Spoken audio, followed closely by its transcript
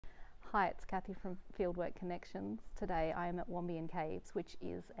Hi, it's Kathy from Fieldwork Connections. Today I am at Wombeyan Caves, which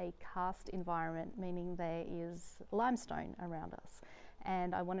is a karst environment, meaning there is limestone around us.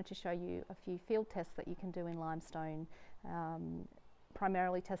 And I wanted to show you a few field tests that you can do in limestone,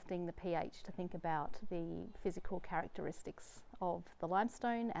 primarily testing the pH to think about the physical characteristics of the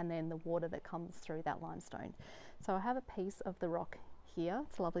limestone and then the water that comes through that limestone. So I have a piece of the rock here.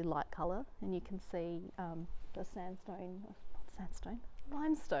 It's a lovely light colour, and you can see the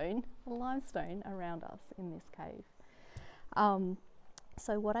limestone around us in this cave.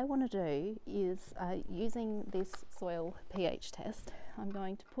 So what I want to do is, using this soil pH test, I'm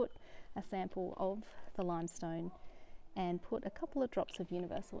going to put a sample of the limestone and put a couple of drops of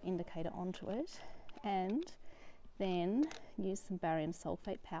universal indicator onto it, and then use some barium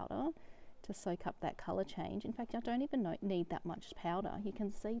sulfate powder to soak up that colour change. In fact, I don't even need that much powder. You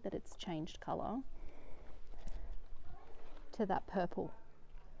can see that it's changed colour to that purple.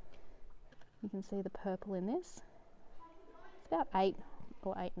 You can see the purple in this. It's about 8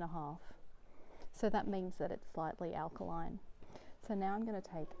 or 8.5. So that means that it's slightly alkaline. So now I'm going to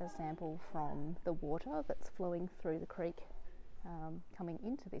take a sample from the water that's flowing through the creek coming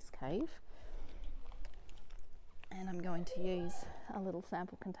into this cave, and I'm going to use a little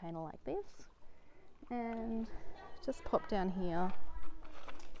sample container like this and just pop down here,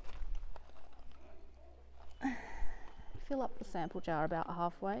 fill up the sample jar about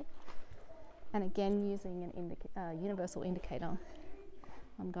halfway, and again using an universal indicator,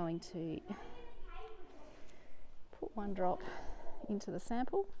 I'm going to put 1 drop into the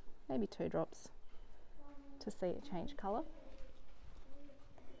sample, maybe 2 drops, to see it change colour.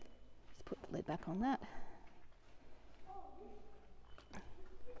 Just put the lid back on that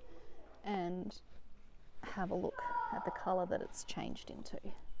and have a look at the colour that it's changed into.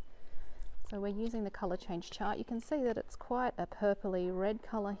 So we're using the colour change chart. You can see that it's quite a purpley red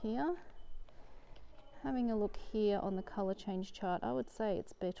colour here. Having a look here on the colour change chart, I would say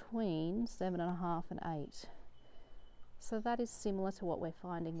it's between 7.5 and 8. So that is similar to what we're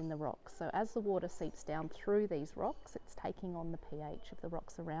finding in the rocks. So as the water seeps down through these rocks, it's taking on the pH of the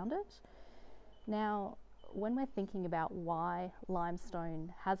rocks around it. Now, when we're thinking about why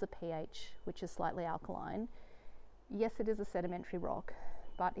limestone has a pH which is slightly alkaline, yes, it is a sedimentary rock,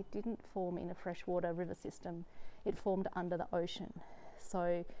 but it didn't form in a freshwater river system. It formed under the ocean.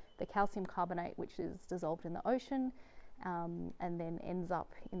 So the calcium carbonate, which is dissolved in the ocean and then ends up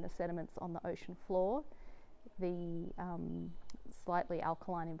in the sediments on the ocean floor, the slightly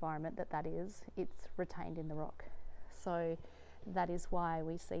alkaline environment that is, it's retained in the rock. So that is why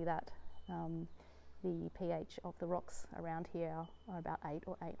we see that the pH of the rocks around here are about 8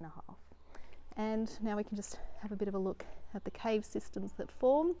 or 8.5. And now we can just have a bit of a look at the cave systems that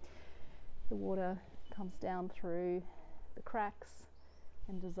form. The water comes down through the cracks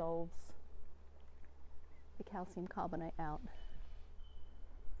and dissolves the calcium carbonate out.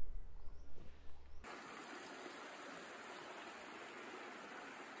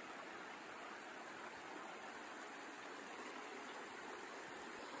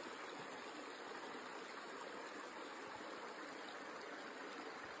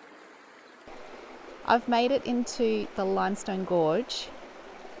 I've made it into the limestone gorge.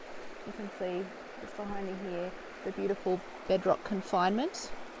 You can see just behind me here the beautiful bedrock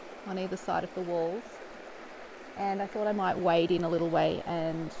confinement on either side of the walls. And I thought I might wade in a little way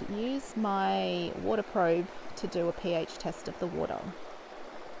and use my water probe to do a pH test of the water.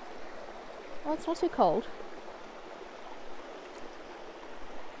 Oh, it's not too cold.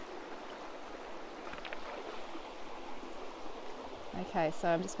 Okay, so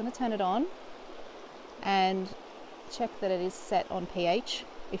I'm just going to turn it on and check that it is set on pH.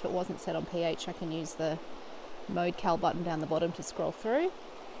 If it wasn't set on pH, I can use the mode cal button down the bottom to scroll through,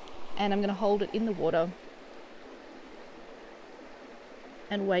 and I'm going to hold it in the water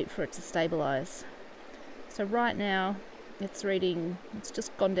and wait for it to stabilize. So right now it's reading, it's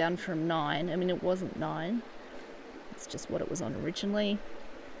just gone down from 9. I mean, it wasn't 9, it's just what it was on originally,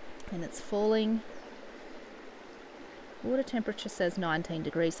 and it's falling. Water temperature says 19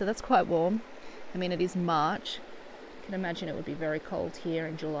 degrees, so that's quite warm. I mean, it is March. I can imagine it would be very cold here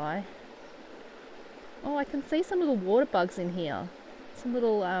in July. Oh, I can see some little water bugs in here. Some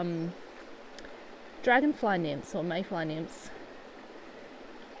little dragonfly nymphs or mayfly nymphs.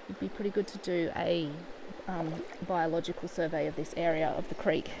 It'd be pretty good to do a biological survey of this area of the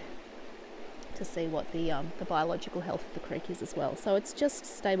creek to see what the biological health of the creek is as well. So it's just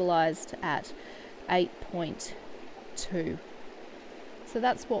stabilized at 8.2. So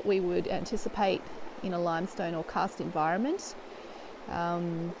that's what we would anticipate in a limestone or karst environment.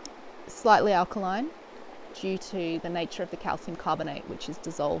 Slightly alkaline, due to the nature of the calcium carbonate, which is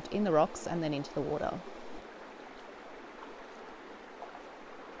dissolved in the rocks and then into the water.